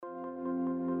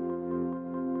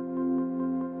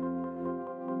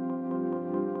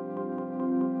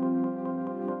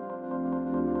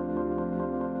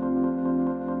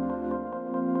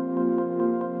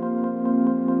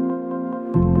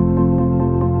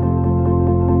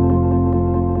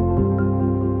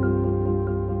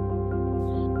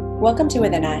Welcome to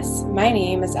Within Us. My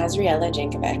name is Azriela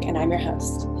Jankovic, and I'm your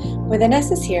host. Within Us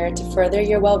is here to further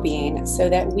your well-being so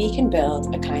that we can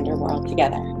build a kinder world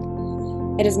together.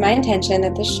 It is my intention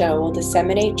that this show will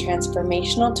disseminate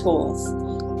transformational tools,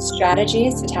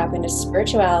 strategies to tap into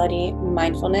spirituality,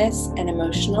 mindfulness, and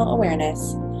emotional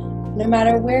awareness, no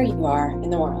matter where you are in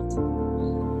the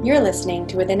world. You're listening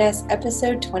to Within Us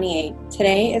episode 28.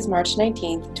 Today is March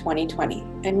 19th, 2020,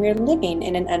 and we're living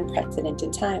in an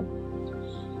unprecedented time.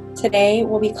 Today,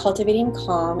 we'll be cultivating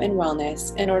calm and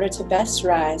wellness in order to best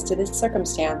rise to this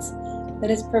circumstance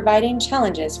that is providing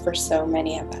challenges for so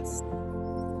many of us.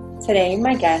 Today,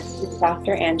 my guest is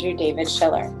Dr. Andrew David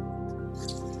Schiller.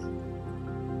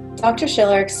 Dr.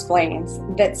 Schiller explains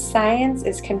that science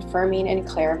is confirming and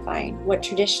clarifying what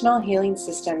traditional healing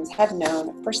systems have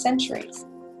known for centuries.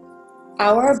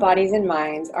 Our bodies and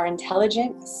minds are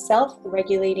intelligent,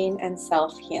 self-regulating, and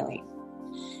self-healing.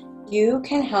 You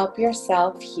can help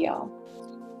yourself heal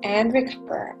and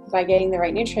recover by getting the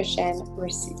right nutrition,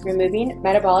 removing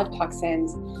metabolic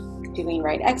toxins, doing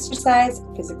right exercise,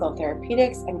 physical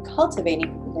therapeutics, and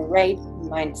cultivating the right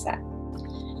mindset.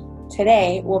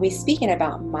 Today, we'll be speaking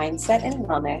about mindset and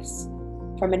wellness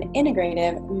from an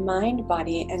integrative mind,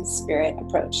 body, and spirit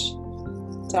approach.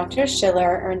 Dr.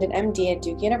 Schiller earned an MD at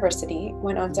Duke University,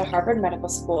 went on to Harvard Medical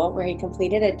School, where he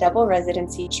completed a double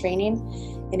residency training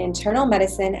in internal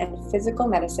medicine and physical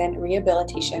medicine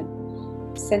rehabilitation.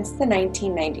 Since the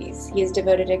 1990s, he has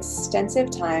devoted extensive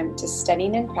time to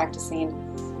studying and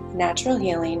practicing natural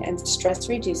healing and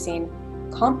stress-reducing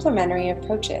complementary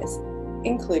approaches,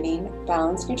 including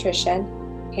balanced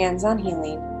nutrition, hands-on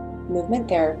healing, movement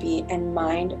therapy, and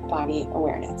mind-body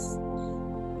awareness.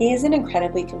 He is an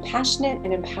incredibly compassionate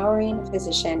and empowering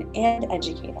physician and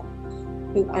educator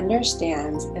who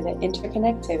understands the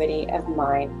interconnectivity of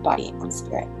mind, body, and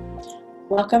spirit.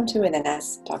 Welcome to Within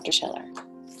Us, Dr. Schiller.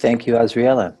 Thank you,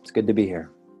 Azriela. It's good to be here.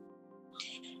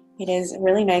 It is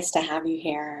really nice to have you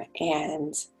here,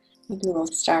 and maybe we'll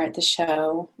start the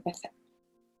show with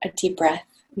a deep breath.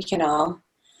 We can all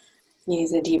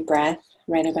use a deep breath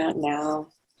right about now.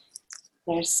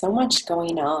 There's so much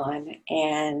going on,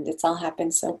 and it's all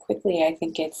happened so quickly. I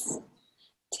think it's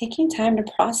taking time to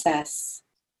process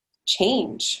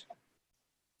change.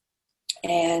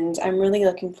 And I'm really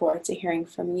looking forward to hearing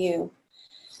from you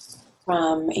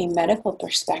from a medical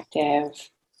perspective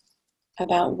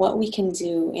about what we can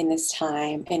do in this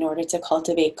time in order to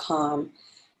cultivate calm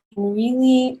and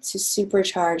really to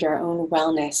supercharge our own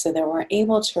wellness so that we're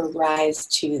able to rise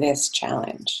to this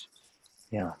challenge.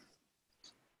 Yeah.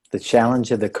 The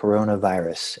challenge of the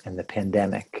coronavirus and the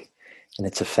pandemic and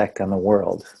its effect on the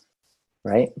world,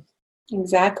 right?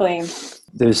 Exactly.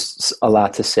 There's a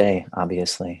lot to say,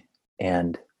 obviously.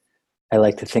 And I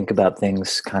like to think about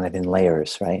things kind of in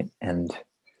layers, right? And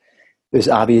there's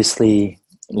obviously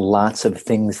lots of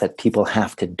things that people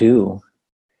have to do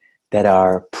that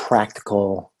are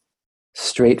practical,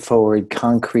 straightforward,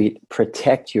 concrete,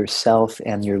 protect yourself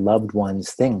and your loved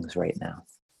ones things right now.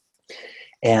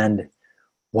 And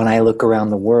when I look around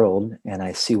the world and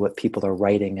I see what people are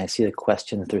writing, I see the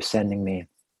questions they're sending me,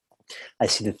 I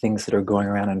see the things that are going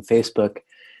around on Facebook,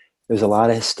 there's a lot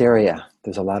of hysteria.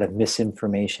 There's a lot of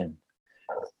misinformation.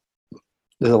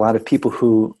 There's a lot of people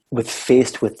who,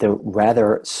 faced with the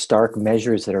rather stark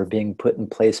measures that are being put in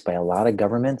place by a lot of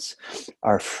governments,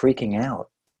 are freaking out.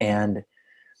 And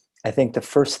I think the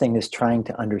first thing is trying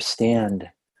to understand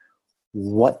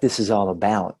what this is all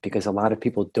about, because a lot of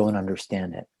people don't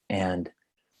understand it. And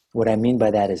what I mean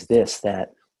by that is this,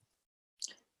 that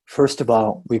first of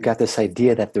all, we've got this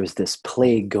idea that there's this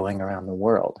plague going around the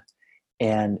world,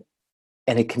 and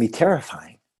it can be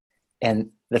terrifying. And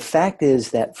the fact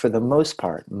is that for the most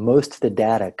part, most of the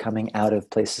data coming out of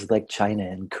places like China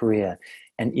and Korea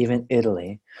and even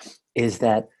Italy is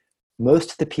that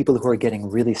most of the people who are getting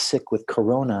really sick with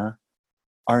corona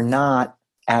are not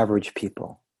average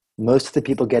people. Most of the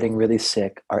people getting really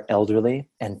sick are elderly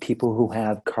and people who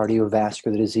have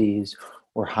cardiovascular disease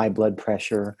or high blood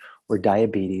pressure or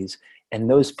diabetes, and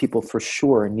those people for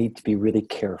sure need to be really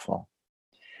careful.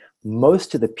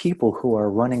 Most of the people who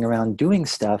are running around doing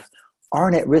stuff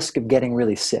aren't at risk of getting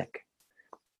really sick.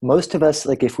 Most of us,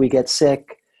 like if we get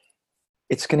sick,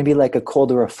 it's going to be like a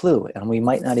cold or a flu, and we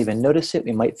might not even notice it.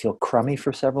 We might feel crummy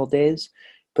for several days,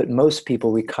 but most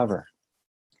people recover.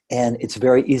 And it's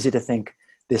very easy to think,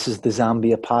 this is the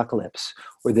zombie apocalypse,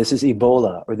 or this is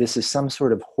Ebola, or this is some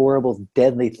sort of horrible,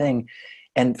 deadly thing.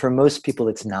 And for most people,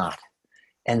 it's not.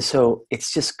 And so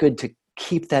it's just good to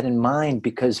keep that in mind,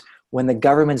 because when the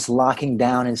government's locking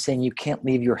down and saying you can't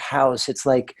leave your house, it's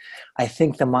like, I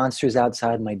think the monster's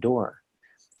outside my door.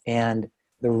 And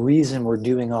the reason we're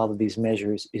doing all of these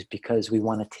measures is because we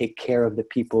want to take care of the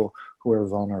people who are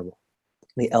vulnerable,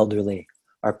 the elderly,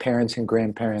 our parents and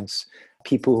grandparents,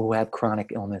 people who have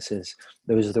chronic illnesses.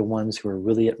 Those are the ones who are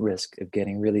really at risk of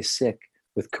getting really sick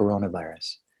with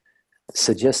coronavirus.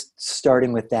 So just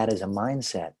starting with that as a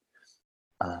mindset,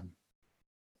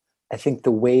 I think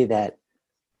the way that,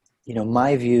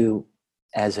 my view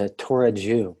as a Torah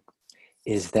Jew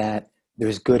is that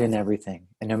there's good in everything.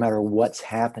 And no matter what's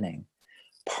happening,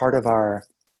 part of our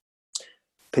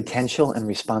potential and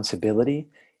responsibility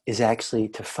is actually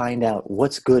to find out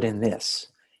what's good in this.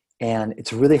 And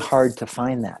it's really hard to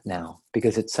find that now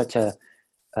because it's such a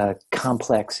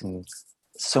complex and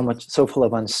so full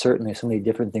of uncertainty, so many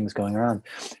different things going on.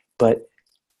 But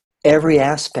every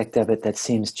aspect of it that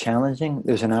seems challenging,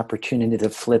 there's an opportunity to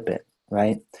flip it,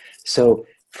 right? So,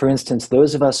 for instance,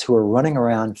 those of us who are running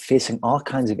around facing all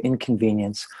kinds of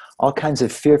inconvenience, all kinds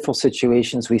of fearful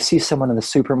situations, we see someone in the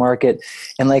supermarket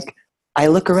and I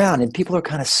look around and people are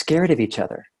kind of scared of each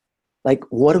other.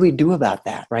 What do we do about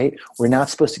that, right? We're not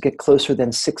supposed to get closer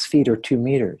than 6 feet or 2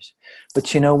 meters.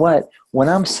 But you know what? When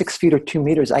I'm 6 feet or 2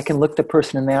 meters, I can look the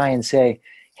person in the eye and say,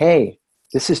 hey,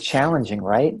 this is challenging,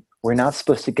 right? We're not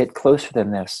supposed to get closer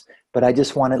than this. But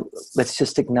let's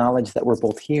just acknowledge that we're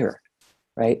both here,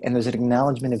 right? And there's an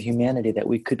acknowledgement of humanity that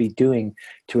we could be doing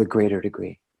to a greater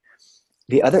degree.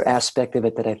 The other aspect of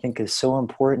it that I think is so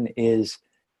important is...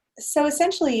 So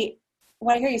essentially,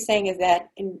 what I hear you saying is that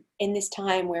in this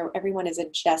time where everyone is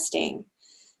adjusting,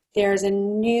 there's a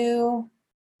new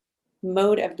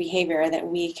mode of behavior that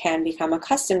we can become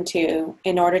accustomed to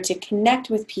in order to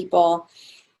connect with people,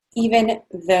 even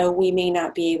though we may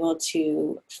not be able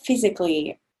to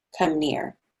physically come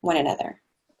near one another.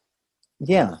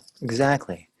 Yeah,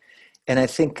 exactly. And I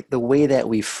think the way that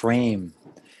we frame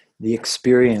the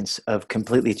experience of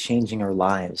completely changing our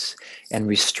lives and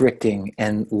restricting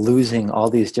and losing all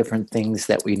these different things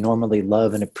that we normally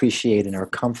love and appreciate and are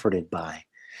comforted by,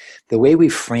 the way we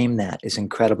frame that is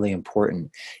incredibly important.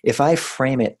 If I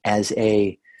frame it as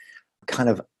a kind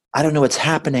of, I don't know what's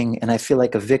happening and I feel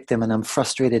like a victim and I'm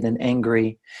frustrated and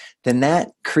angry, then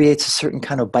that creates a certain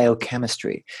kind of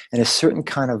biochemistry and a certain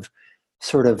kind of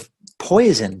sort of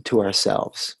poison to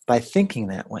ourselves by thinking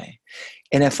that way.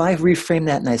 And if I reframe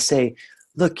that and I say,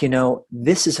 look,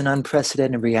 this is an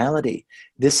unprecedented reality.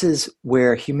 This is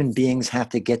where human beings have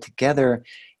to get together.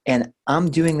 And I'm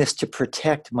doing this to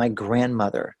protect my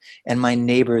grandmother and my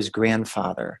neighbor's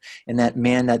grandfather and that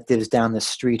man that lives down the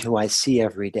street who I see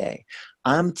every day.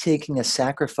 I'm taking a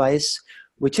sacrifice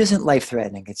which isn't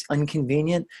life-threatening. It's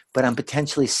inconvenient, but I'm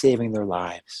potentially saving their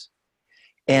lives.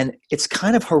 And it's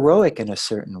kind of heroic in a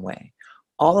certain way.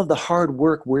 All of the hard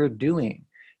work we're doing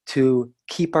to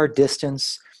keep our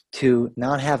distance, to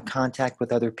not have contact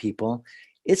with other people,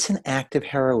 it's an act of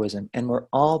heroism. And we're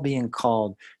all being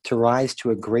called to rise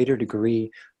to a greater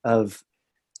degree of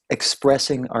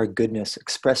expressing our goodness,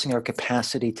 expressing our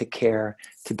capacity to care,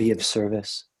 to be of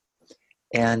service.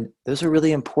 And those are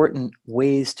really important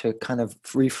ways to kind of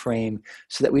reframe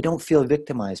so that we don't feel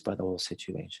victimized by the whole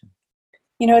situation.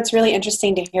 It's really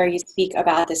interesting to hear you speak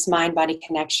about this mind-body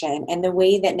connection and the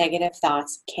way that negative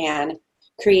thoughts can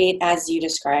create, as you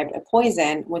described, a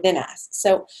poison within us.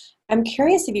 So I'm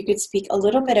curious if you could speak a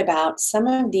little bit about some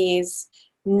of these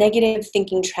negative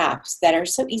thinking traps that are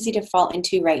so easy to fall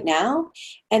into right now.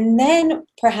 And then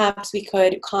perhaps we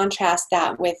could contrast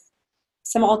that with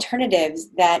some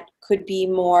alternatives that could be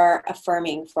more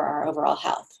affirming for our overall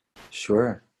health.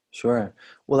 Sure.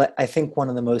 Well, I think one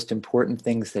of the most important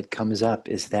things that comes up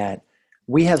is that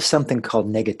we have something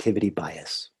called negativity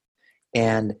bias.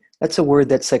 And that's a word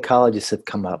that psychologists have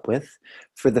come up with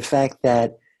for the fact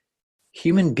that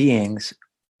human beings,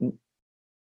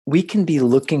 we can be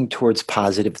looking towards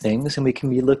positive things and we can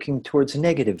be looking towards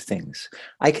negative things.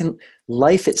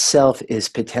 Life itself is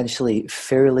potentially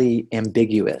fairly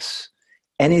ambiguous.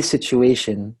 Any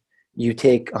situation, you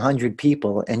take 100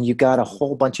 people and you got a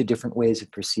whole bunch of different ways of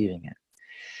perceiving it.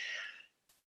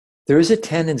 There is a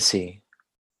tendency,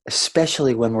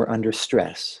 especially when we're under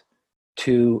stress,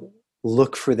 to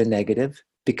look for the negative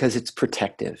because it's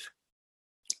protective.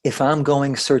 If I'm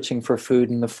going searching for food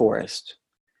in the forest,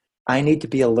 I need to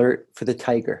be alert for the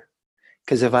tiger.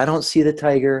 Because if I don't see the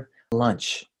tiger,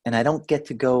 lunch, and I don't get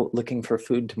to go looking for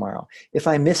food tomorrow. If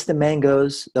I miss the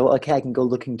mangoes, okay, I can go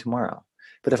looking tomorrow.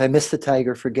 But if I miss the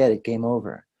tiger, forget it, game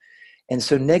over. And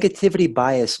so negativity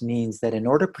bias means that in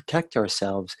order to protect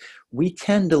ourselves, we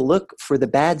tend to look for the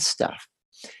bad stuff.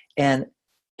 And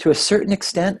to a certain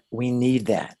extent, we need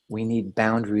that. We need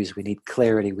boundaries, we need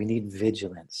clarity, we need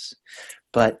vigilance.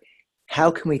 But how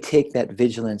can we take that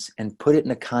vigilance and put it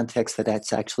in a context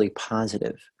that's actually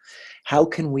positive? How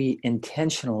can we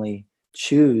intentionally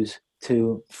choose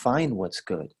to find what's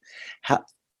good? How,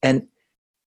 and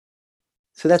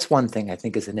so that's one thing I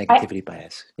think is a I, negativity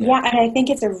bias. Yeah, yeah, and I think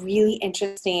it's a really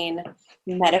interesting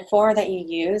metaphor that you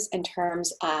use in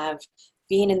terms of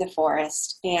being in the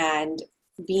forest and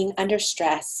being under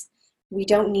stress. We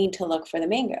don't need to look for the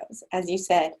mangoes, as you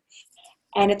said.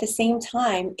 And at the same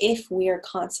time, if we are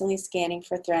constantly scanning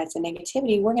for threats and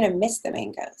negativity, we're going to miss the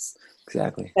mangoes.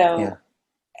 exactly. Yeah, So,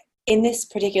 in this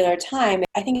particular time,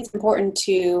 I think it's important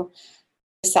to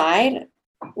decide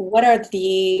what are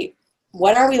the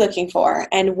what are we looking for,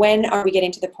 and when are we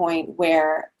getting to the point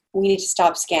where we need to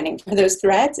stop scanning for those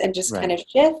threats and just kind right, of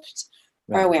shift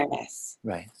our right, awareness.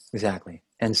 right, exactly.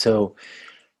 And so,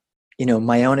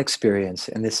 my own experience,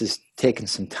 and this has taken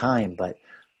some time, but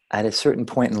at a certain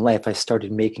point in life, I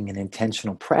started making an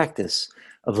intentional practice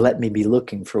of let me be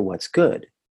looking for what's good.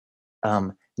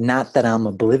 Not that I'm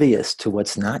oblivious to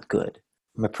what's not good.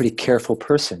 I'm a pretty careful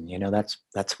person.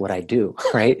 That's what I do,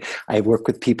 right? I work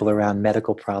with people around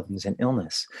medical problems and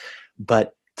illness.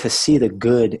 But to see the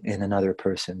good in another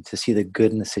person, to see the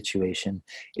good in the situation,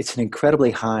 it's an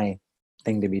incredibly high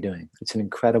thing to be doing. It's an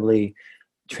incredibly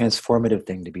transformative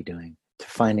thing to be doing, to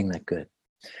finding that good,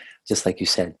 just like you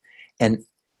said. And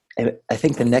I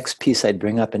think the next piece I'd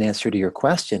bring up in answer to your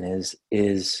question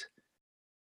is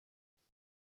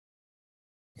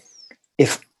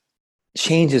if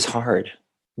change is hard,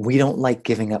 we don't like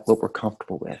giving up what we're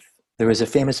comfortable with. There was a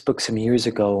famous book some years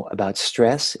ago about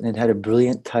stress, and it had a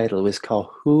brilliant title. It was called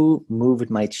Who Moved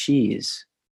My Cheese?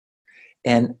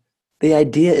 And the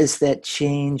idea is that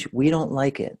change, we don't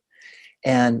like it.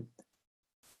 And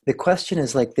the question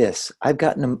is like this. I've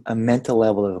gotten a mental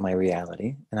level of my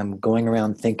reality, and I'm going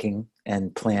around thinking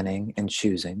and planning and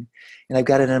choosing. And I've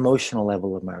got an emotional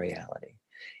level of my reality.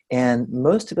 And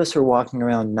most of us are walking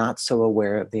around not so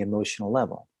aware of the emotional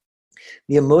level.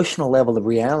 The emotional level of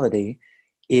reality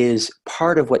is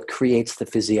part of what creates the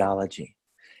physiology.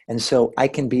 And so I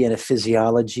can be in a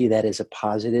physiology that is a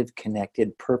positive,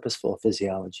 connected, purposeful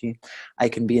physiology. I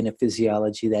can be in a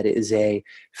physiology that is a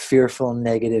fearful,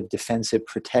 negative, defensive,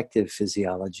 protective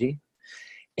physiology.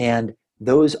 And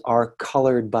those are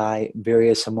colored by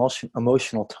various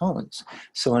emotional tones.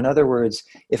 So in other words,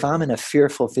 if I'm in a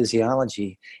fearful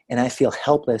physiology and I feel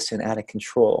helpless and out of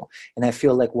control, and I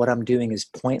feel like what I'm doing is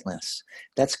pointless,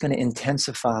 that's going to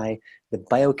intensify the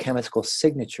biochemical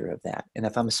signature of that. And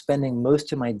if I'm spending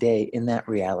most of my day in that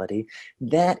reality,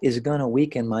 that is going to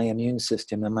weaken my immune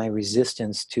system and my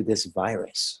resistance to this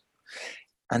virus.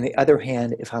 On the other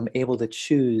hand, if I'm able to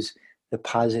choose the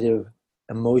positive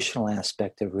emotional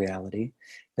aspect of reality,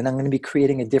 then I'm going to be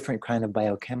creating a different kind of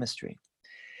biochemistry.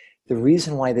 The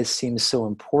reason why this seems so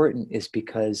important is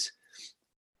because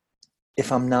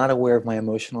if I'm not aware of my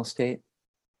emotional state,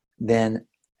 then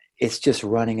it's just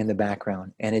running in the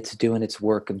background and it's doing its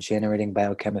work of generating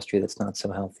biochemistry that's not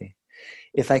so healthy.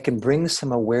 If I can bring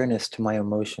some awareness to my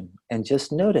emotion and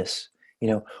just notice,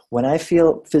 when I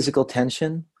feel physical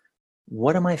tension,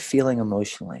 what am I feeling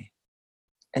emotionally?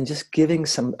 And just giving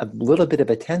a little bit of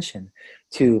attention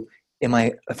to, am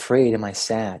I afraid? Am I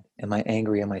sad? Am I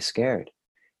angry? Am I scared?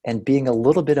 And being a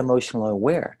little bit emotionally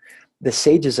aware. The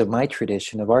sages of our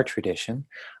tradition,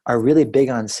 are really big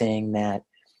on saying that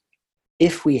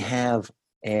if we have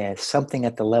something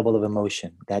at the level of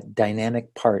emotion, that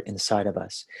dynamic part inside of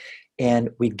us, and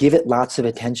we give it lots of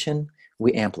attention,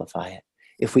 we amplify it.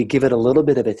 If we give it a little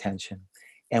bit of attention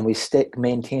and we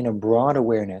maintain a broad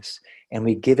awareness and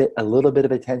we give it a little bit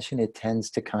of attention, it tends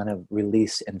to kind of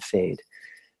release and fade.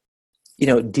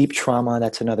 Deep trauma,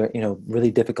 that's another,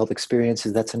 really difficult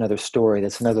experiences, that's another story,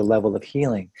 that's another level of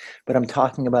healing. But I'm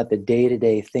talking about the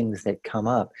day-to-day things that come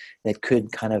up that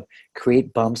could kind of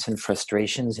create bumps and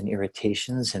frustrations and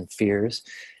irritations and fears.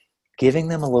 Giving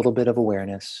them a little bit of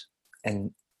awareness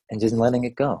and just letting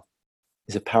it go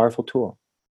is a powerful tool.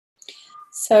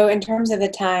 So, in terms of the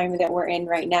time that we're in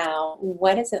right now,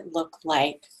 what does it look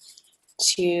like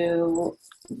to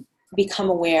become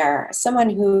aware? Someone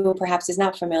who perhaps is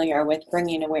not familiar with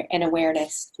bringing an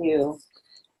awareness to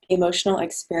emotional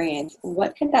experience,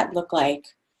 what could that look like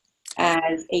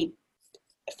as a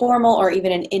formal or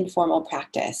even an informal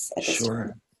practice at this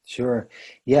time? Sure.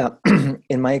 Yeah.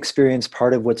 In my experience,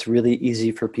 part of what's really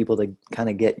easy for people to kind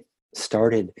of get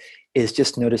started is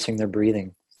just noticing their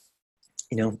breathing.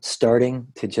 Starting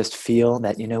to just feel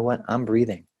that, what, I'm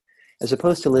breathing, as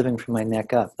opposed to living from my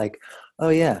neck up, like, oh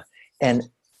yeah. And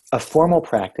a formal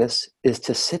practice is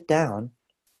to sit down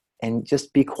and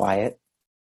just be quiet.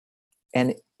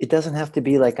 And it doesn't have to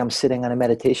be like I'm sitting on a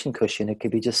meditation cushion. It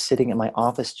could be just sitting in my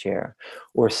office chair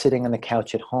or sitting on the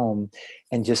couch at home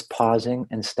and just pausing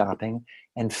and stopping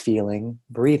and feeling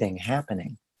breathing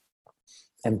happening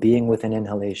and being with an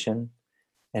inhalation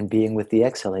and being with the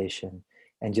exhalation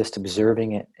and just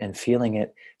observing it and feeling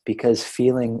it, because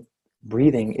feeling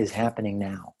breathing is happening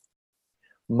now.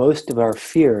 Most of our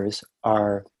fears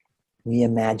are me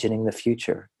imagining the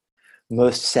future.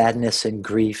 Most sadness and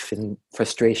grief and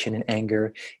frustration and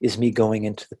anger is me going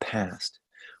into the past.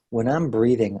 When I'm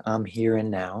breathing, I'm here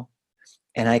and now,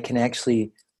 and I can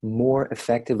actually more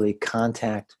effectively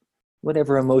contact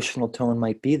whatever emotional tone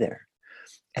might be there.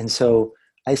 And so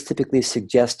I typically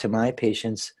suggest to my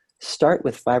patients, start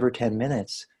with 5 or 10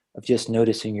 minutes of just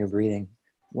noticing your breathing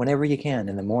whenever you can,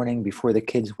 in the morning, before the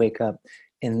kids wake up,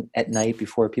 at night,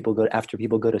 after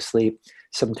people go to sleep,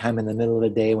 sometime in the middle of the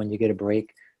day when you get a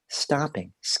break.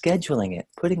 Stopping, scheduling it,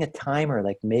 putting a timer,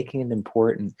 like making it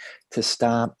important to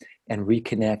stop and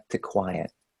reconnect to quiet.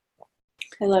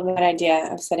 I love that idea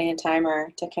of setting a timer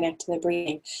to connect to the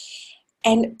breathing.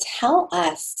 And tell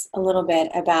us a little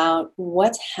bit about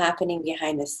what's happening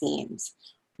behind the scenes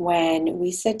when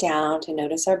we sit down to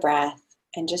notice our breath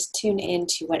and just tune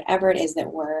into whatever it is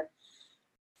that we're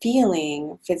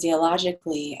feeling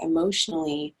physiologically,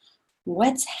 emotionally.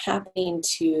 What's happening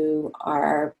to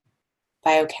our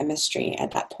biochemistry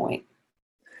at that point?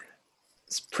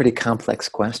 It's a pretty complex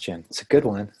question. It's a good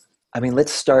one. I mean,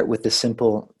 let's start with the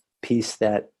simple piece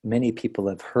that many people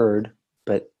have heard,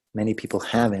 but many people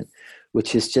haven't,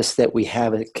 which is just that we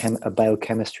have a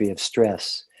biochemistry of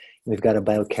stress. We've got a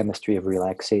biochemistry of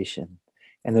relaxation,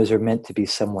 and those are meant to be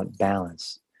somewhat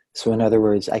balanced. So in other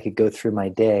words, I could go through my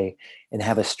day and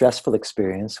have a stressful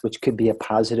experience, which could be a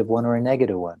positive one or a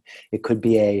negative one. It could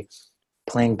be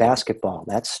playing basketball.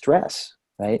 That's stress,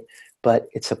 right? But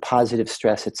it's a positive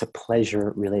stress. It's a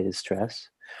pleasure-related stress.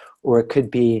 Or it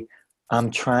could be I'm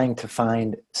trying to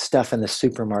find stuff in the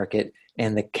supermarket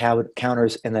and the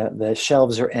counters and the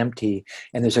shelves are empty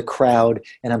and there's a crowd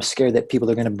and I'm scared that people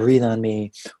are going to breathe on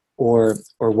me, or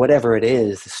whatever it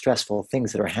is, the stressful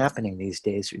things that are happening these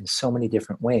days in so many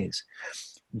different ways.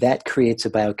 That creates a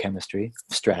biochemistry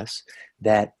of stress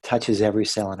that touches every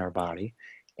cell in our body.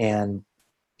 And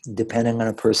depending on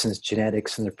a person's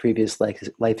genetics and their previous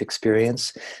life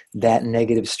experience, that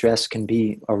negative stress can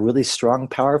be a really strong,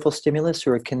 powerful stimulus,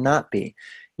 or it cannot be.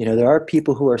 There are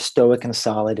people who are stoic and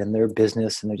solid in their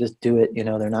business and they just do it.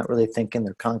 They're not really thinking.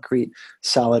 They're concrete,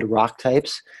 solid rock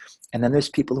types. And then there's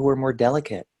people who are more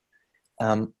delicate.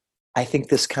 I think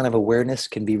this kind of awareness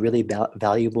can be really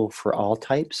valuable for all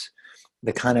types.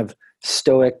 The kind of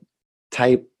stoic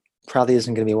type probably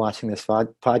isn't going to be watching this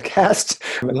podcast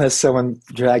unless someone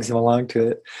drags them along to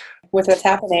it. With what's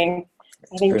happening,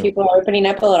 I think people are opening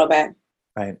up a little bit.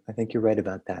 Right. I think you're right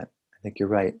about that. I think you're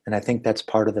right. And I think that's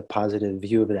part of the positive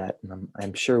view of that. And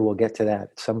I'm sure we'll get to that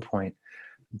at some point.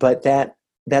 But that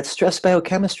stress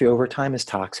biochemistry over time is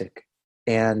toxic.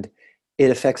 And it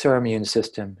affects our immune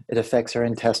system. It affects our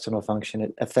intestinal function.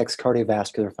 It affects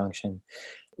cardiovascular function.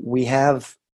 We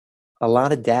have a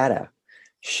lot of data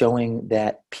showing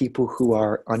that people who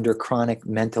are under chronic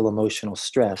mental, emotional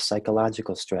stress,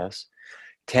 psychological stress,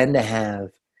 tend to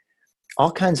have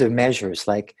all kinds of measures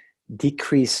like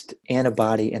decreased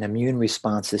antibody and immune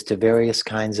responses to various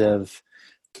kinds of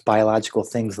biological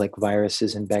things like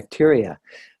viruses and bacteria,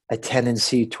 a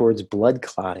tendency towards blood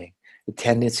clotting, a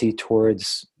tendency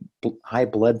towards high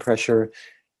blood pressure,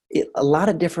 a lot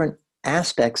of different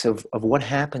aspects of what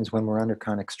happens when we're under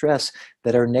chronic stress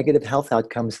that are negative health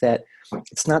outcomes that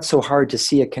it's not so hard to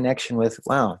see a connection with.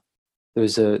 Wow,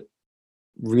 there's a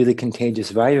really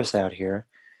contagious virus out here.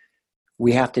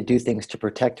 We have to do things to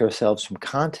protect ourselves from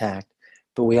contact,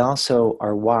 but we also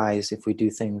are wise if we do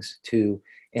things to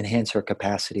enhance our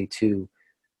capacity to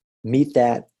meet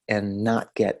that and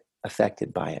not get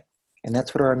affected by it. And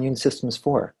that's what our immune system is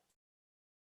for.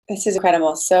 This is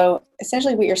incredible. So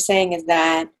essentially what you're saying is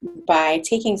that by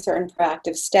taking certain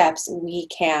proactive steps, we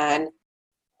can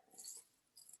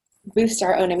boost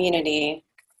our own immunity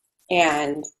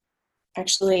and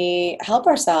actually help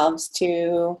ourselves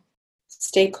to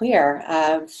stay clear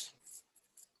of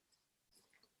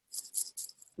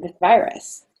this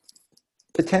virus.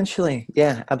 Potentially,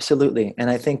 yeah, absolutely. And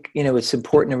I think, it's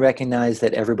important to recognize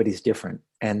that everybody's different.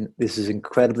 And this is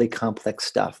incredibly complex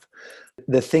stuff.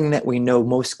 The thing that we know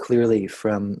most clearly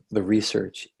from the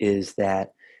research is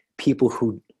that people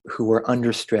who are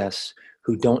under stress,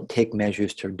 who don't take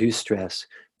measures to reduce stress,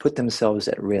 put themselves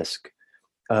at risk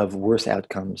of worse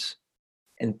outcomes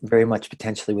and very much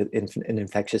potentially with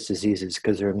infectious diseases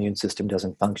because their immune system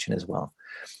doesn't function as well.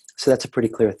 So that's a pretty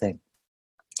clear thing.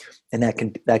 And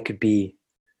that could be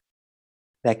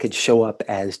that could show up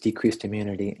as decreased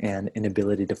immunity and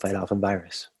inability to fight off a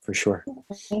virus, for sure.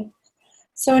 Okay.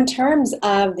 So in terms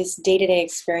of this day-to-day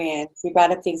experience, you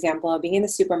brought up the example of being in the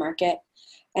supermarket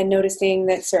and noticing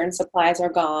that certain supplies are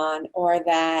gone, or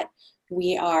that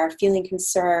we are feeling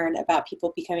concerned about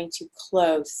people becoming too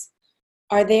close.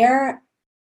 Are there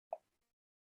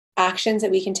actions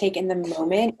that we can take in the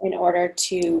moment in order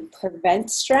to prevent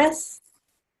stress?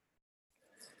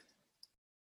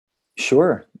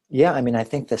 Sure. Yeah. I mean, I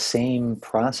think the same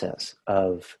process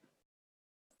of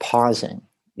pausing,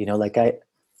 like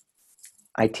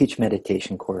I teach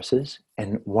meditation courses,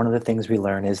 and one of the things we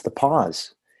learn is the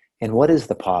pause. And what is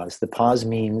the pause? The pause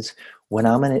means when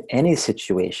I'm in any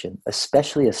situation,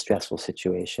 especially a stressful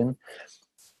situation,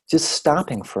 just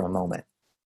stopping for a moment.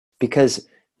 Because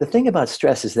the thing about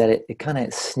stress is that it kind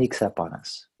of sneaks up on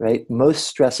us, right? Most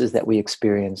stresses that we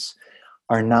experience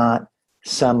are not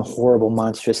some horrible,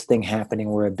 monstrous thing happening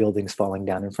where a building's falling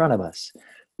down in front of us.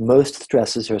 Most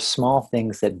stresses are small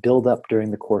things that build up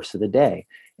during the course of the day,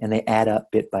 and they add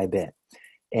up bit by bit.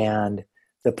 And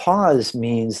the pause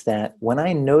means that when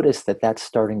I notice that that's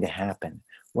starting to happen,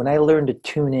 when I learn to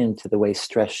tune in to the way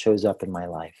stress shows up in my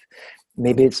life,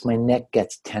 maybe it's my neck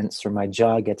gets tense or my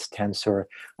jaw gets tense, or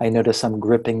I notice I'm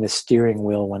gripping the steering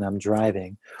wheel when I'm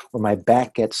driving, or my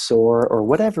back gets sore, or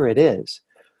whatever it is.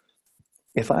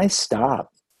 If I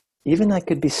stop, even I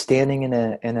could be standing in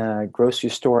a grocery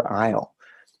store aisle,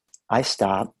 I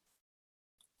stop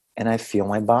and I feel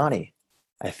my body.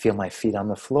 I feel my feet on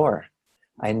the floor.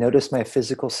 I notice my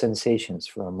physical sensations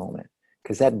for a moment,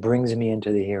 because that brings me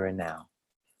into the here and now.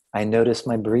 I notice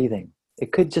my breathing.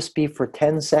 It could just be for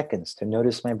 10 seconds to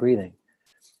notice my breathing.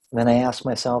 And then I ask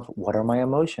myself, what are my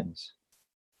emotions?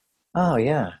 Oh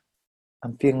yeah,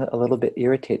 I'm feeling a little bit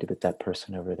irritated with that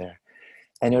person over there.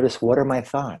 I notice, what are my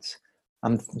thoughts?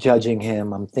 I'm judging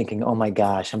him. I'm thinking, oh my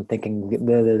gosh, I'm thinking, blah,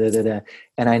 blah, blah, blah, blah.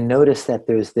 And I notice that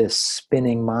there's this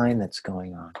spinning mind that's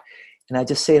going on. And I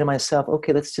just say to myself,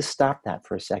 okay, let's just stop that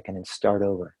for a second and start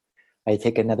over. I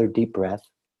take another deep breath,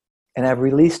 and I've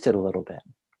released it a little bit.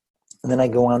 And then I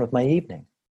go on with my evening.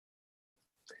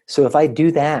 So if I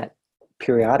do that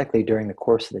periodically during the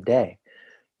course of the day,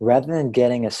 rather than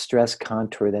getting a stress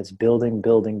contour that's building,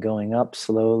 going up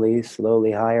slowly,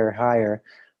 higher, higher,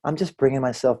 I'm just bringing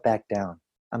myself back down.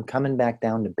 I'm coming back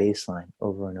down to baseline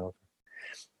over and over.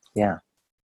 Yeah.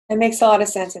 It makes a lot of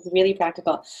sense. It's really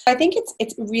practical. I think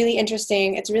it's really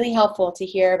interesting. It's really helpful to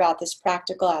hear about this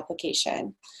practical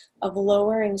application of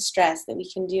lowering stress that we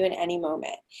can do in any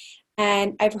moment.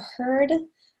 And I've heard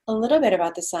a little bit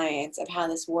about the science of how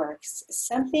this works.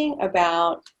 Something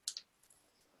about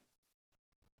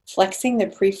flexing the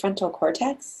prefrontal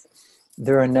cortex.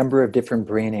 There are a number of different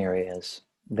brain areas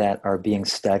that are being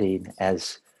studied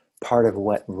as part of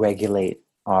what regulate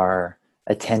our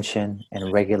attention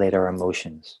and regulate our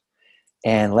emotions.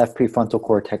 And left prefrontal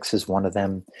cortex is one of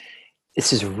them.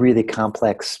 This is really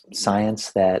complex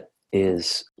science that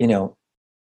is,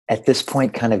 at this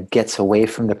point kind of gets away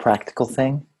from the practical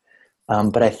thing.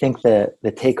 But I think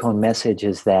the take-home message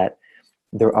is that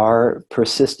there are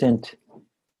persistent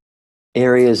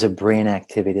areas of brain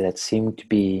activity that seem to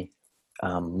be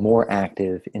more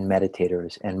active in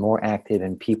meditators and more active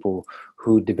in people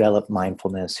who develop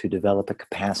mindfulness, who develop a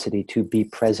capacity to be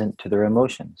present to their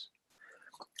emotions.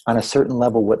 On a certain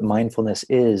level, what mindfulness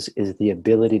is the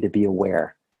ability to be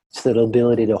aware. It's the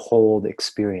ability to hold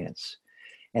experience.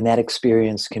 And that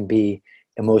experience can be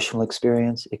emotional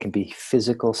experience, it can be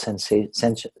physical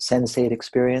sensate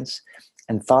experience,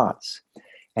 and thoughts.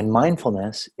 And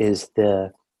mindfulness is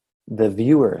the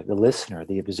viewer, the listener,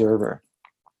 the observer.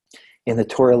 In the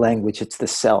Torah language, it's the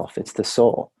self, it's the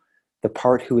soul, the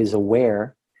part who is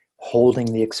aware,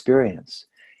 holding the experience.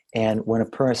 And when a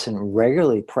person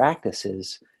regularly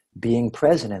practices being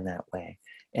present in that way,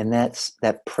 and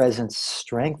that presence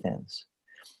strengthens,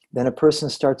 then a person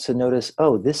starts to notice,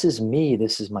 oh, this is me,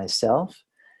 this is myself,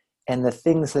 and the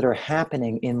things that are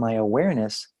happening in my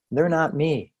awareness, they're not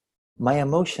me. My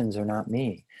emotions are not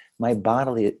me. My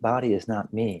body is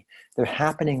not me. They're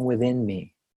happening within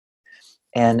me.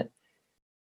 And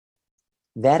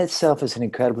that itself is an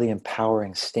incredibly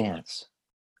empowering stance.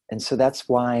 And so that's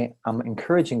why I'm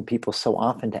encouraging people so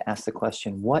often to ask the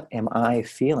question, what am I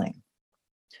feeling?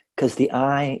 Because the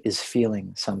I is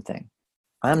feeling something.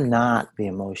 I'm not the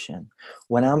emotion.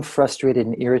 When I'm frustrated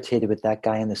and irritated with that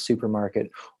guy in the supermarket,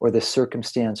 or the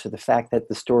circumstance, or the fact that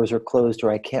the stores are closed,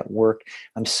 or I can't work,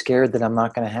 I'm scared that I'm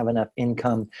not going to have enough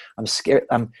income. I'm scared.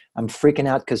 I'm freaking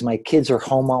out because my kids are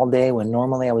home all day when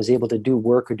normally I was able to do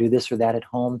work or do this or that at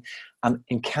home. I'm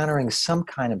encountering some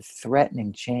kind of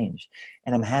threatening change,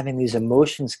 and I'm having these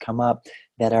emotions come up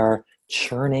that are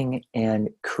churning and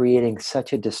creating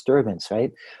such a disturbance,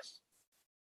 right?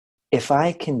 If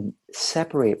I can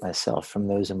separate myself from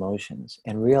those emotions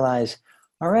and realize,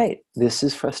 all right, this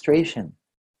is frustration,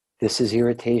 this is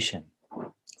irritation,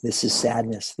 this is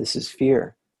sadness, this is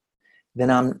fear, then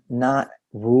I'm not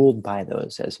ruled by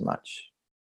those as much.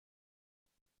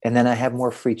 And then I have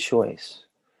more free choice.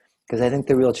 Because I think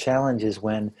the real challenge is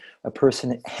when a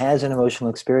person has an emotional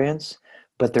experience,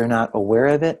 but they're not aware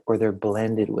of it, or they're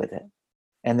blended with it.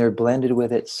 And they're blended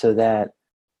with it so that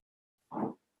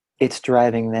it's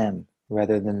driving them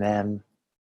rather than them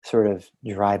sort of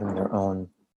driving their own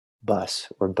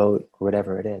bus or boat or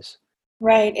whatever it is.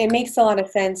 Right. It makes a lot of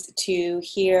sense to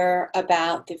hear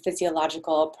about the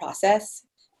physiological process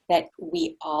that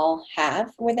we all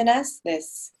have within us,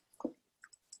 this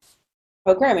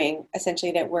programming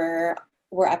essentially that we're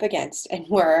up against and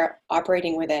we're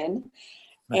operating within.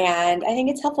 Right. And I think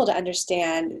it's helpful to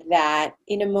understand that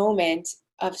in a moment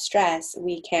of stress,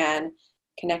 we can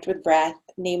connect with breath,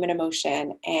 name an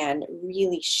emotion, and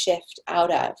really shift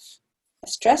out of a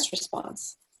stress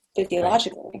response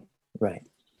physiologically. Right.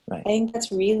 Right. I think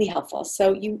that's really helpful.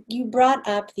 So you brought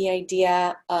up the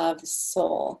idea of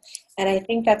soul, and I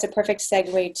think that's a perfect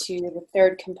segue to the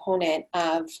third component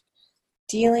of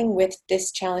dealing with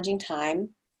this challenging time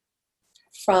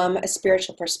from a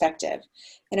spiritual perspective.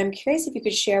 And I'm curious if you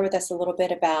could share with us a little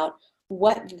bit about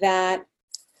what that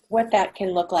can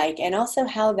look like, and also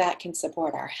how that can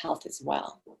support our health as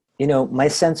well. You know, my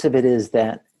sense of it is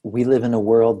that we live in a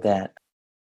world that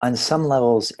on some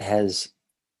levels has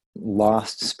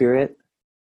lost spirit,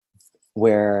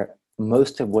 where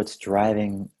most of what's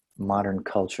driving modern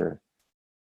culture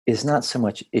is not so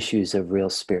much issues of real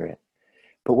spirit.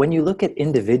 But when you look at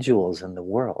individuals in the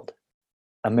world,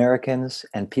 Americans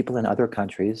and people in other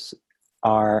countries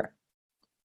are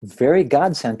very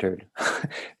God-centered.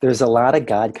 There's a lot of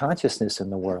God consciousness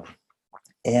in the world.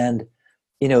 And,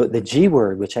 you know, the G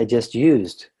word, which I just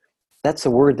used, that's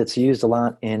a word that's used a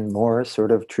lot in more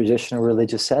sort of traditional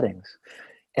religious settings.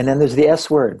 And then there's the S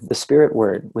word, the spirit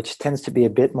word, which tends to be a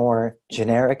bit more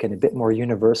generic and a bit more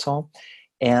universal.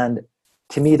 And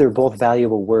to me, they're both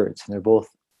valuable words, and they're both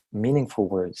meaningful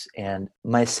words. And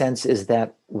my sense is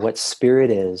that what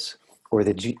spirit is,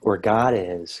 or God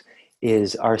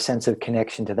is our sense of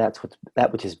connection to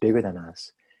that which is bigger than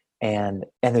us. And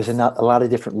there's a lot of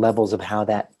different levels of how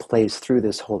that plays through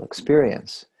this whole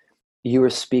experience. You were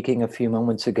speaking a few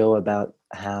moments ago about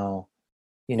how,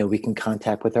 you know, we can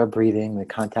contact with our breathing, we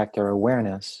contact our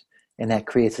awareness, and that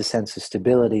creates a sense of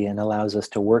stability and allows us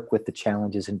to work with the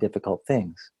challenges and difficult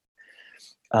things.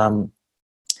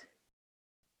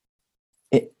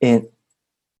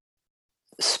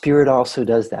 Spirit also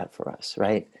does that for us,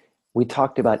 right? We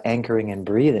talked about anchoring and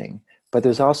breathing, but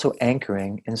there's also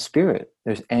anchoring in spirit.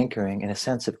 There's anchoring in a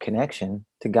sense of connection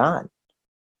to God.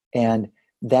 And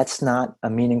that's not a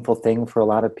meaningful thing for a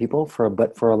lot of people,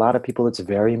 but for a lot of people, it's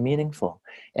very meaningful.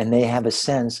 And they have a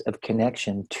sense of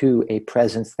connection to a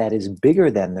presence that is bigger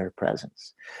than their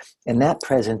presence. And that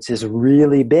presence is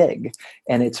really big,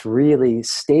 and it's really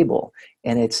stable,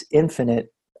 and it's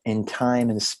infinite in time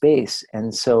and space.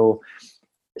 And so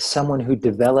someone who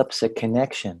develops a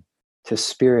connection to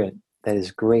spirit that is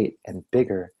great and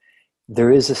bigger,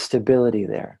 there is a stability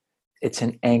there. It's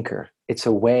an anchor. It's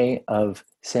a way of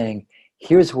saying,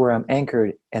 here's where I'm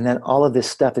anchored, and then all of this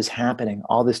stuff is happening.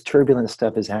 All this turbulent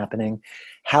stuff is happening.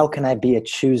 How can I be a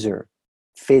chooser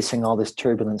facing all this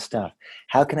turbulent stuff?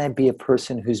 How can I be a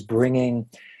person who's bringing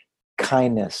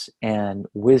kindness and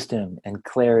wisdom and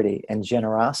clarity and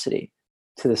generosity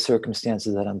to the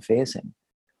circumstances that I'm facing?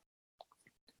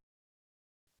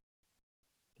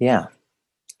 Yeah.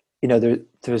 You know,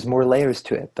 there's more layers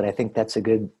to it, but I think that's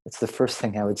the first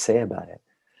thing I would say about it.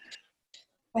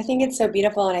 I think it's so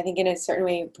beautiful, and I think in a certain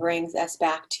way it brings us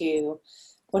back to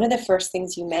one of the first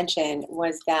things you mentioned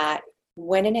was that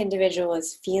when an individual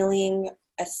is feeling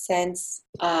a sense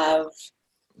of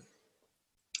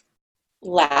a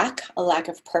lack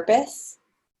of purpose,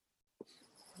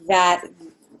 that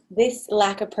this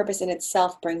lack of purpose in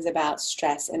itself brings about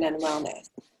stress and unwellness.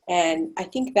 And I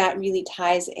think that really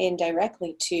ties in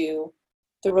directly to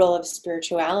the role of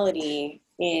spirituality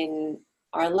in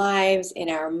our lives, in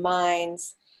our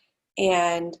minds,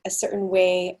 and a certain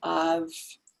way of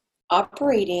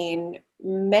operating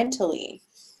mentally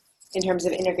in terms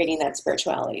of integrating that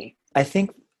spirituality. I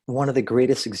think one of the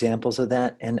greatest examples of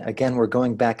that, and again, we're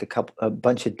going back a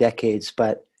bunch of decades,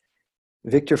 but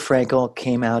Viktor Frankl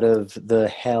came out of the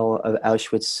hell of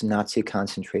Auschwitz Nazi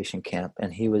concentration camp,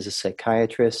 and he was a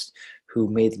psychiatrist who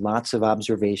made lots of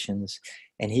observations,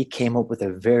 and he came up with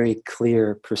a very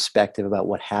clear perspective about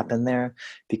what happened there,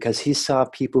 because he saw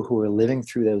people who were living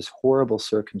through those horrible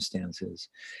circumstances,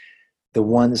 the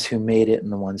ones who made it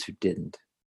and the ones who didn't,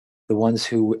 the ones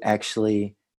who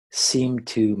actually seemed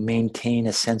to maintain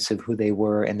a sense of who they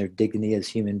were and their dignity as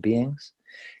human beings,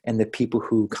 and the people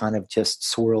who kind of just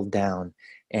swirled down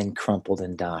and crumpled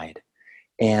and died.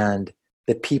 And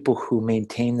the people who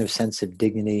maintain their sense of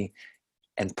dignity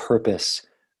and purpose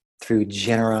through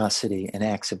generosity and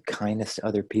acts of kindness to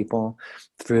other people,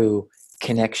 through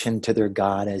connection to their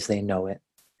God as they know it,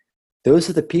 those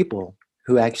are the people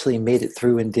who actually made it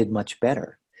through and did much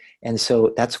better. And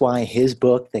so that's why his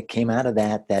book that came out of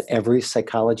that every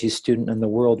psychology student in the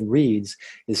world reads,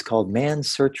 is called Man's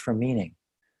Search for Meaning,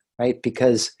 right?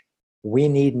 Because we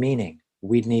need meaning.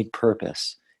 We need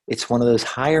purpose. It's one of those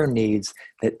higher needs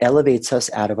that elevates us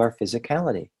out of our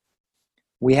physicality.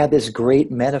 We have this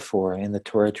great metaphor in the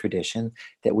Torah tradition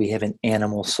that we have an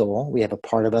animal soul. We have a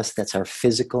part of us that's our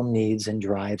physical needs and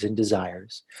drives and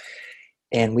desires.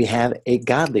 And we have a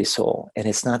godly soul. And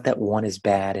it's not that one is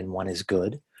bad and one is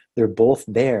good. They're both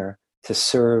there to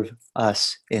serve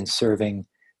us in serving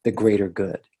the greater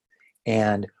good.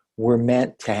 And we're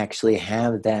meant to actually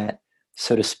have that,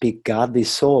 so to speak, godly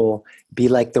soul be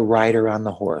like the rider on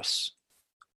the horse,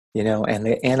 and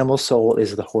the animal soul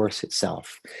is the horse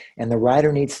itself. And the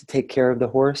rider needs to take care of the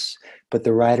horse, but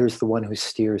the rider is the one who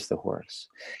steers the horse.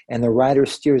 And the rider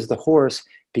steers the horse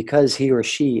because he or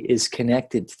she is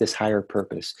connected to this higher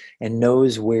purpose and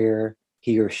knows where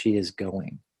he or she is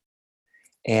going.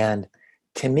 And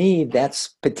to me, that's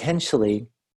potentially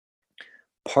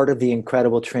part of the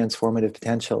incredible transformative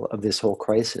potential of this whole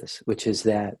crisis, which is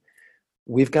that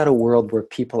we've got a world where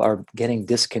people are getting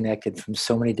disconnected from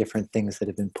so many different things that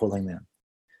have been pulling them.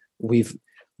 We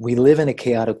live in a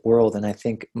chaotic world, and I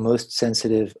think most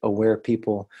sensitive, aware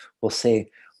people will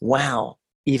say, wow,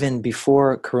 even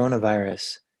before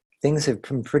coronavirus, things have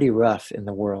been pretty rough in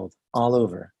the world all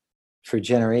over for a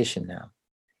generation now.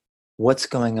 What's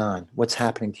going on? What's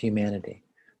happening to humanity?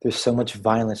 There's so much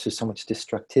violence, there's so much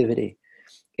destructivity.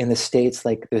 In the States,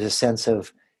 like there's a sense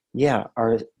of,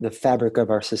 the fabric of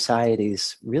our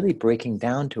societies really breaking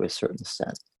down to a certain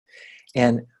extent.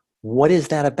 And what is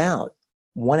that about?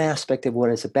 One aspect of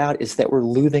what it's about is that we're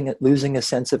losing a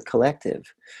sense of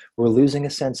collective. We're losing a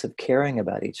sense of caring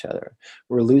about each other.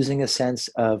 We're losing a sense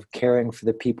of caring for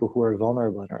the people who are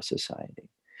vulnerable in our society.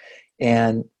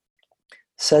 And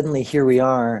suddenly here we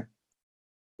are,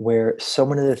 where so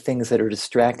many of the things that are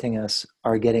distracting us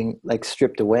are getting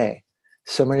stripped away.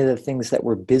 So many of the things that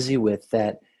we're busy with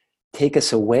that take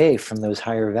us away from those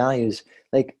higher values.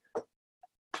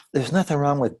 There's nothing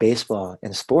wrong with baseball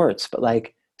and sports, but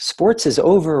sports is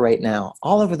over right now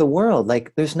all over the world.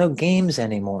 There's no games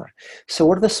anymore. So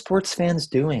what are the sports fans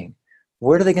doing?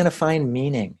 Where are they going to find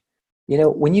meaning?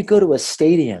 When you go to a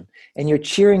stadium and you're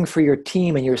cheering for your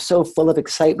team and you're so full of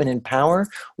excitement and power,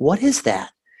 what is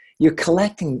that? You're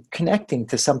connecting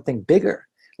to something bigger.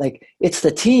 It's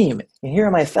the team, and here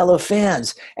are my fellow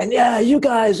fans, and you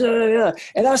guys,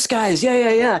 and us guys,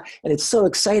 and it's so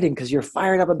exciting because you're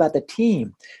fired up about the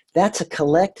team. That's a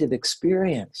collective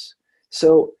experience.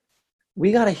 So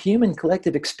we got a human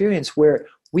collective experience where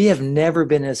we have never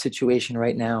been in a situation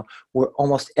right now where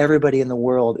almost everybody in the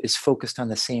world is focused on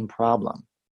the same problem.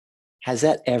 Has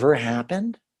that ever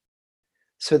happened?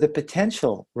 So the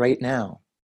potential right now.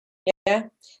 Yeah,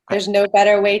 there's no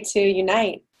better way to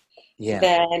unite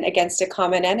than against a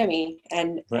common enemy.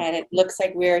 And it looks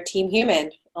like we're a team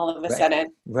human all of a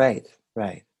sudden. Right.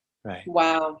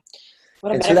 Wow.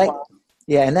 What a and metaphor.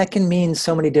 And that can mean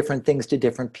so many different things to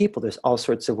different people. There's all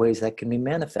sorts of ways that can be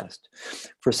manifest.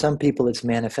 For some people, it's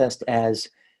manifest as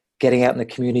getting out in the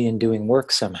community and doing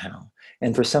work somehow.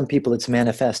 And for some people, it's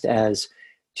manifest as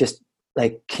just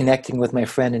connecting with my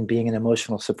friend and being an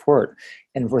emotional support.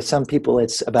 And for some people,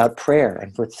 it's about prayer.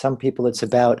 And for some people, it's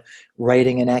about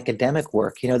writing and academic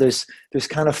work. There's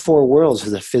kind of four worlds.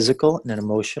 There's a physical and an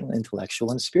emotional, intellectual,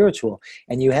 and spiritual.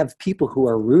 And you have people who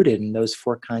are rooted in those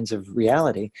four kinds of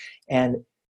reality. And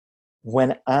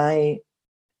when I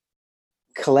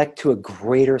collect to a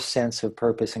greater sense of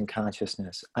purpose and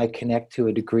consciousness, I connect to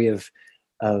a degree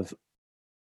of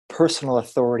personal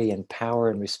authority and power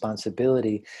and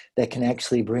responsibility that can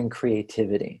actually bring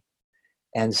creativity.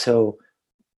 And so,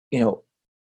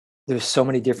 there's so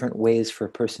many different ways for a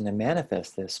person to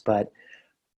manifest this, but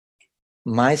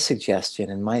my suggestion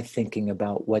and my thinking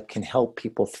about what can help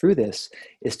people through this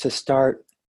is to start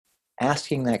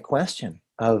asking that question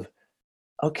of,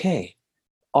 okay,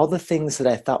 all the things that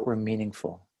I thought were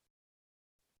meaningful,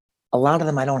 a lot of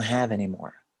them I don't have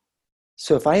anymore.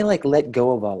 So if I like let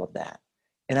go of all of that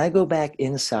and I go back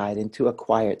inside into a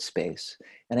quiet space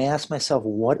and I ask myself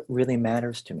what really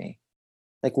matters to me,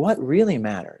 like what really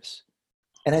matters?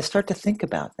 And I start to think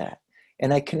about that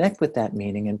and I connect with that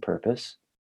meaning and purpose,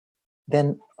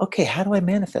 then, okay, how do I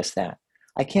manifest that?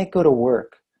 I can't go to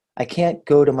work. I can't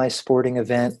go to my sporting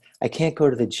event. I can't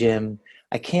go to the gym.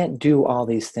 I can't do all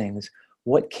these things.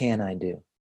 What can I do?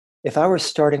 If I were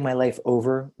starting my life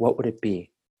over, what would it be?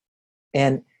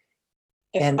 And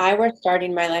If and I were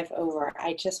starting my life over,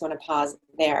 I just want to pause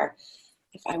there.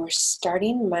 If I were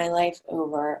starting my life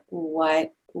over,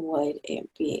 what would it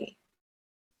be?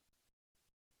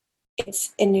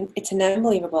 It's an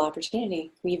unbelievable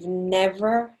opportunity. We've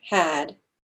never had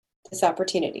this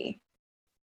opportunity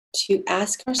to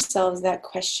ask ourselves that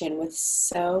question with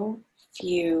so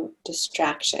few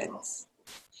distractions.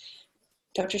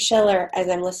 Dr. Schiller, as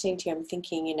I'm listening to you, I'm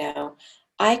thinking,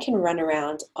 I can run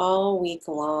around all week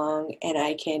long and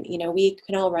I can, we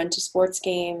can all run to sports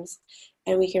games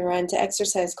and we can run to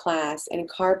exercise class and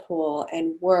carpool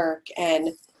and work and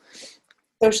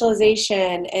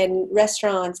socialization and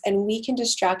restaurants, and we can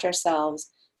distract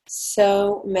ourselves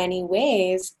so many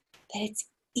ways that it's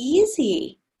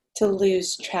easy to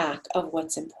lose track of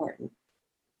what's important.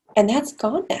 And that's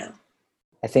gone now.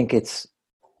 I think it's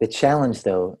the challenge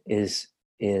though is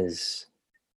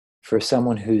for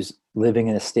someone who's living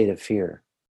in a state of fear,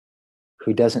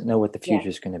 who doesn't know what the future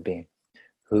is going to be,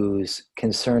 who's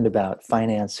concerned about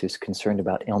finance, who's concerned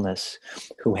about illness,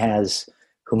 who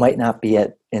might not be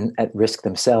at risk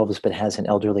themselves, but has an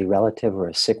elderly relative or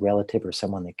a sick relative or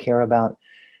someone they care about.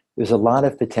 There's a lot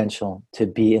of potential to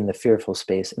be in the fearful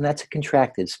space, and that's a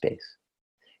contracted space.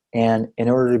 And in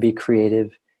order to be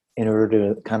creative, in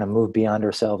order to kind of move beyond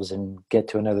ourselves and get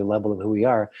to another level of who we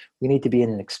are, we need to be in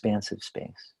an expansive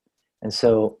space. And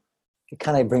so it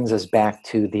kind of brings us back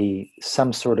to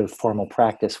some sort of formal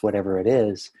practice, whatever it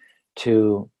is,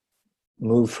 to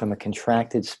move from a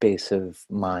contracted space of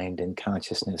mind and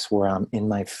consciousness where I'm in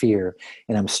my fear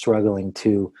and I'm struggling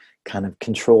to kind of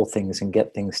control things and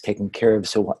get things taken care of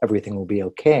so everything will be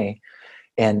okay,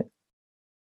 and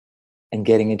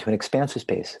getting into an expansive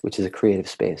space, which is a creative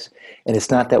space. And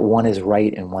it's not that one is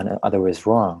right and one other is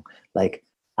wrong. Like,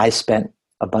 I spent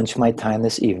a bunch of my time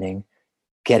this evening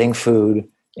getting food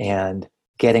and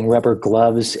getting rubber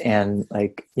gloves and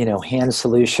hand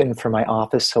solution for my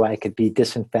office so I could be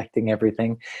disinfecting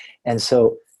everything. And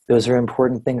so those are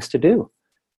important things to do.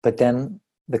 But then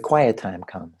the quiet time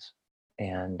comes,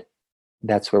 and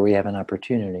that's where we have an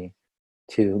opportunity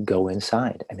to go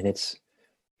inside. I mean,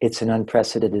 it's an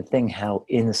unprecedented thing how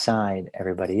inside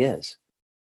everybody is.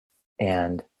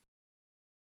 And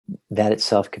that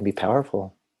itself can be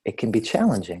powerful. It can be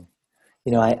challenging.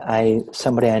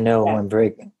 Somebody I know, I'm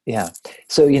very,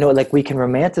 So, like, we can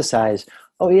romanticize,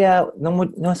 oh yeah,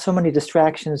 no, so many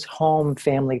distractions, home,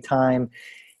 family time.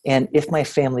 And if my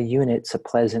family unit's a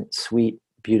pleasant, sweet,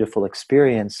 beautiful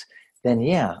experience, then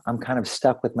yeah, I'm kind of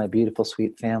stuck with my beautiful,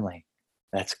 sweet family.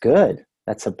 That's good.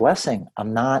 That's a blessing.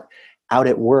 I'm not out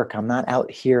at work. I'm not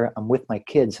out here. I'm with my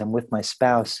kids. I'm with my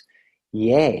spouse.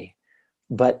 Yay.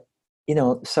 But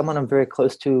someone I'm very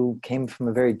close to came from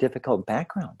a very difficult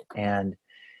background. And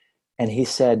he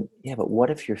said, yeah, but what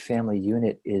if your family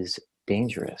unit is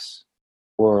dangerous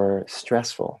or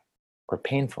stressful or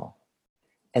painful?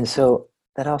 And so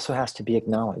that also has to be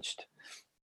acknowledged.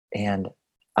 And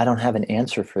I don't have an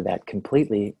answer for that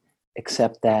completely,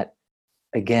 except that,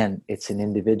 again, it's an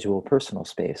individual personal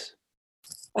space.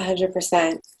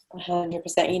 100%.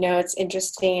 100%. It's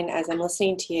interesting, as I'm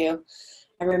listening to you,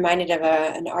 I'm reminded of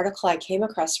an article I came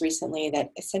across recently that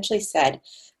essentially said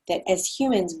that as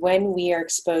humans, when we are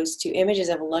exposed to images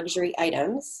of luxury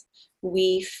items,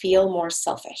 we feel more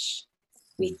selfish.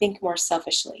 We think more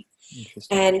selfishly.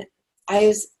 And I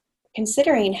was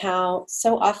considering how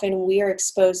so often we are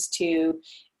exposed to,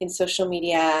 in social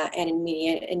media and in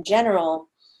media in general,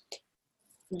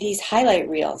 these highlight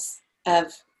reels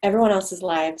of everyone else's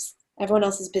lives, everyone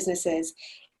else's businesses.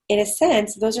 In a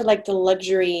sense, those are like the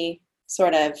luxury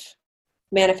sort of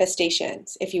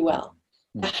manifestations, if you will,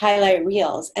 the highlight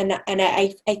reels. And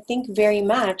I think very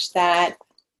much that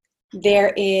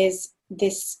there is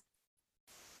this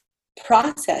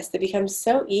process that becomes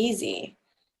so easy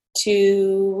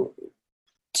to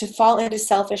fall into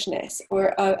selfishness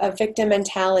or a victim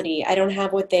mentality. I don't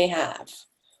have what they have,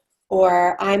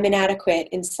 or I'm inadequate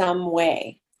in some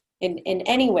way, in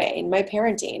any way, in my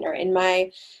parenting or in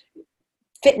my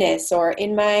fitness or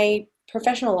in my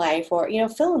professional life, or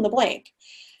fill in the blank.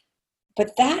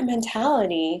 But that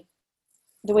mentality,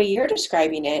 the way you're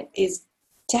describing it, is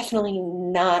definitely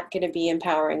not going to be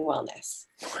empowering wellness.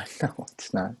 No,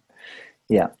 it's not.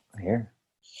 Yeah, I hear.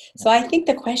 So I think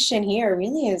the question here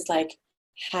really is like,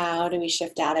 how do we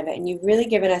shift out of it? And you've really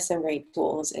given us some great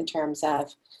tools in terms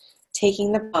of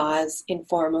taking the pause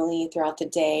informally throughout the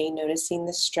day, noticing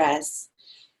the stress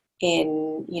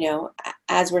in,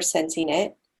 as we're sensing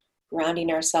it,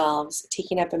 grounding ourselves,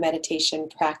 taking up a meditation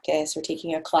practice or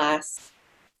taking a class.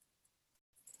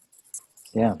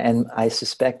 Yeah. And I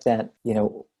suspect that,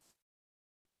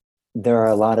 there are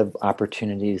a lot of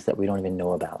opportunities that we don't even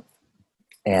know about.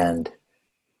 And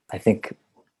I think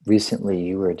recently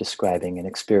you were describing an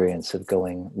experience of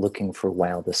looking for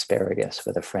wild asparagus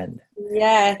with a friend.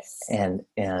 Yes. And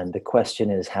the question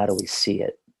is, how do we see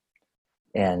it?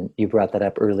 And you brought that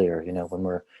up earlier, when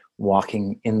we're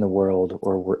walking in the world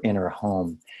or we're in our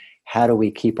home, how do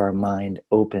we keep our mind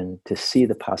open to see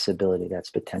the possibility that's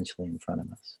potentially in front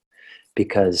of us?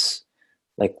 Because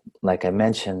like I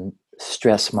mentioned,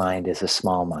 stress mind is a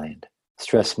small mind.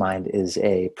 Stress mind is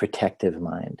a protective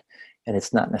mind. And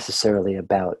it's not necessarily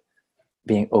about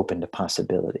being open to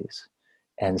possibilities.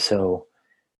 And so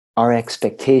our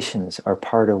expectations are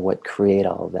part of what create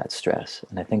all of that stress.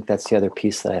 And I think that's the other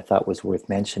piece that I thought was worth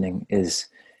mentioning is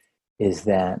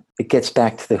that it gets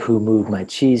back to the who moved my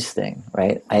cheese thing,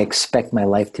 right? I expect my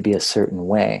life to be a certain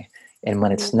way. And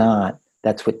when it's not,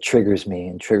 that's what triggers me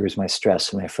and triggers my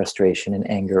stress and my frustration and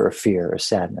anger or fear or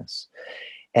sadness.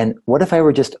 And what if I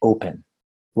were just open?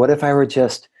 What if I were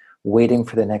just waiting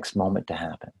for the next moment to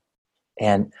happen?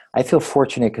 And I feel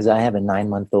fortunate because I have a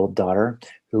 9-month-old daughter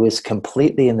who is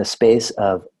completely in the space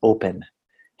of open.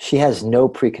 She has no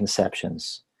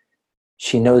preconceptions.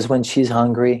 She knows when she's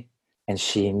hungry and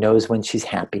she knows when she's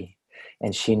happy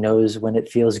and she knows when it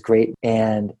feels great.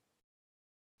 And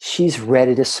she's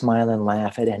ready to smile and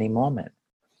laugh at any moment.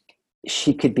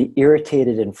 She could be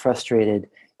irritated and frustrated,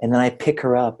 and then I pick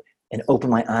her up and open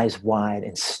my eyes wide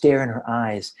and stare in her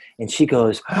eyes, and she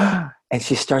goes, and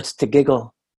she starts to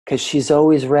giggle because she's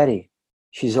always ready.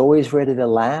 She's always ready to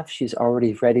laugh. She's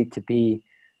already ready to be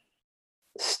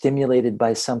stimulated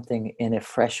by something in a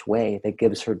fresh way that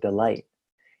gives her delight.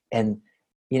 And,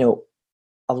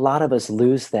 a lot of us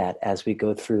lose that as we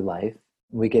go through life.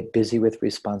 We get busy with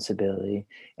responsibility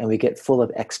and we get full of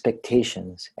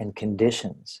expectations and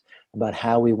conditions about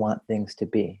how we want things to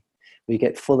be. We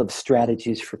get full of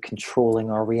strategies for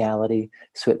controlling our reality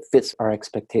so it fits our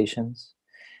expectations.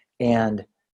 And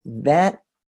that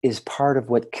is part of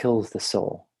what kills the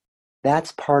soul.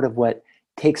 That's part of what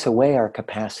takes away our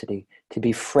capacity to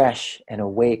be fresh and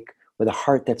awake with a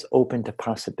heart that's open to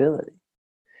possibility.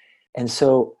 And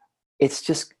so it's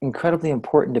just incredibly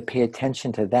important to pay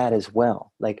attention to that as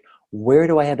well. Like, where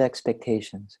do I have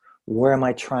expectations? Where am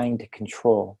I trying to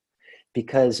control?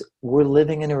 Because we're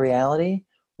living in a reality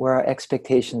where our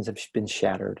expectations have been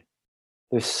shattered.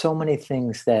 There's so many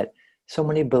things so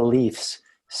many beliefs,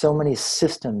 so many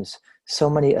systems, so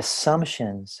many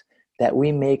assumptions that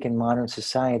we make in modern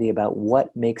society about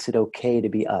what makes it okay to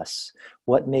be us,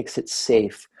 what makes it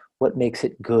safe, what makes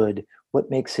it good, what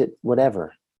makes it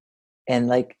whatever.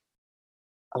 And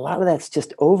a lot of that's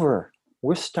just over.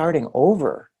 We're starting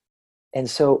over. And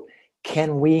so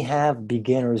can we have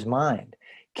beginner's mind?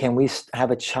 Can we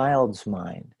have a child's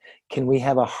mind? Can we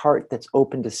have a heart that's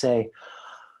open to say,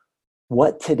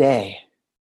 what today?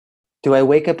 Do I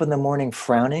wake up in the morning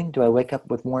frowning? Do I wake up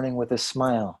with morning with a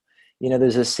smile?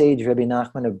 There's a sage, Rabbi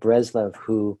Nachman of Breslov,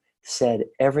 who said,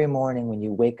 every morning when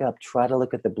you wake up, try to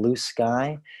look at the blue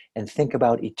sky and think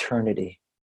about eternity.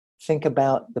 Think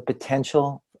about the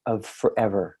potential of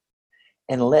forever.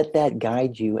 And let that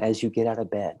guide you as you get out of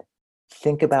bed.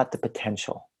 Think about the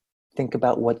potential. Think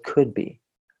about what could be.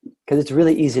 Because it's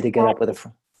really easy to get up with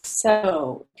a...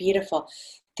 So beautiful.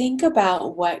 Think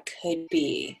about what could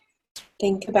be.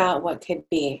 Think about what could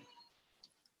be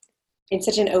in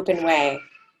such an open way.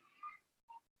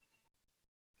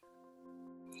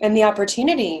 And the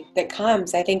opportunity that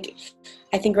comes, I think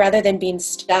rather than being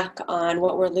stuck on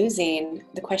what we're losing,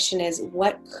 the question is,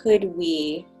 what could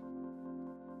we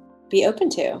be open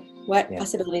to? What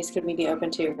possibilities could we be open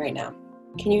to right now?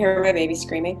 Can you hear my baby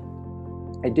screaming?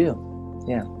 I do.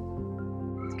 Yeah.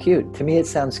 It's cute. To me, it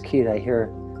sounds cute. I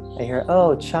hear,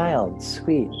 oh, child,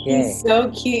 sweet. Yay. He's so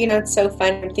cute. It's so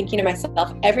fun. I'm thinking to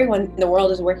myself, everyone in the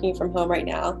world is working from home right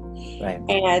now. Right.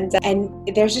 And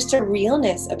there's just a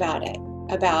realness about it,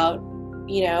 about,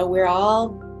 we're all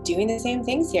doing the same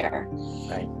things here.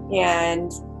 Right.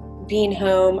 And being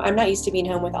home, I'm not used to being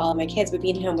home with all of my kids, but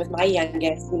being home with my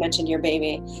youngest, you mentioned your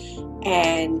baby,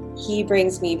 and he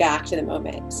brings me back to the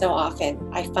moment. So often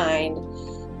I find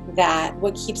that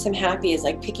what keeps him happy is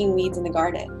like picking weeds in the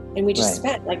garden. And we just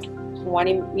spent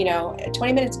 20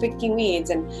 minutes picking weeds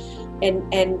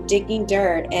and digging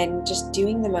dirt and just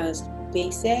doing the most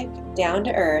basic,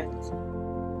 down-to-earth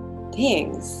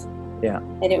things. Yeah.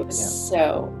 And it was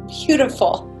so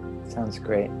beautiful. Sounds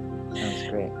great. Sounds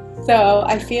great. So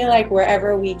I feel like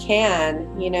wherever we can,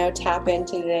 tap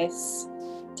into this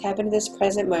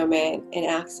present moment and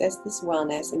access this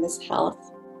wellness and this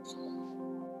health.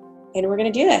 And we're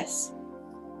going to do this.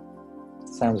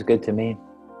 Sounds good to me.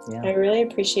 Yeah. I really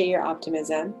appreciate your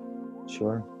optimism.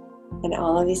 Sure. And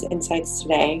all of these insights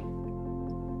today.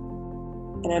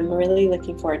 And I'm really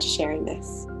looking forward to sharing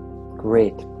this.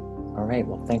 Great. All right.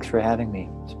 Well, thanks for having me.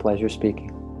 It's a pleasure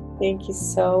speaking. Thank you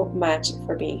so much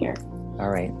for being here. All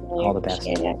right. Really all the best.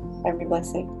 Appreciate it. Every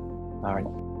blessing. All right.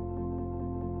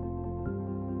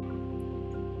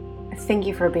 Thank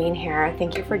you for being here.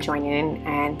 Thank you for joining,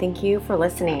 and thank you for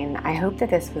listening. I hope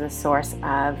that this was a source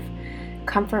of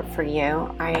comfort for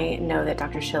you. I know that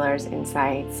Dr. Schiller's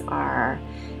insights are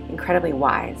incredibly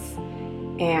wise,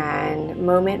 and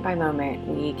moment by moment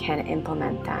we can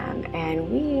implement them,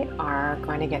 and we are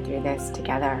going to get through this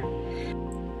together.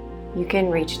 You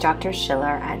can reach Dr. Schiller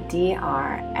at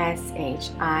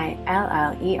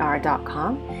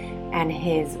drshiller.com, and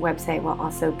his website will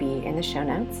also be in the show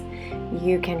notes.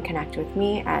 You can connect with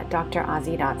me at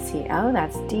drazi.co.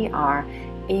 That's drazi.co.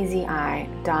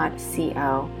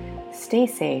 Stay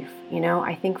safe.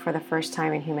 I think for the first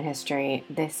time in human history,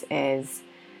 this is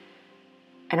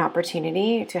an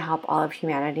opportunity to help all of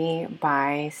humanity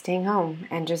by staying home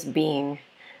and just being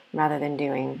rather than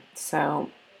doing. So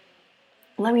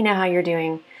let me know how you're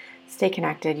doing. Stay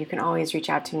connected. You can always reach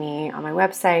out to me on my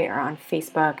website or on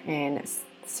Facebook in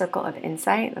Circle of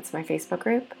Insight. That's my Facebook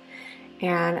group.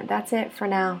 And that's it for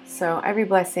now. So every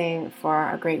blessing for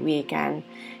a great week. And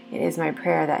it is my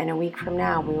prayer that in a week from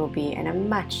now, we will be in a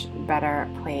much better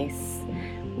place.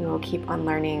 We will keep on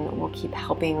learning. We'll keep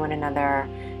helping one another,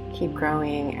 keep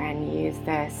growing, and use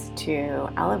this to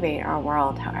elevate our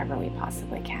world however we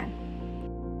possibly can.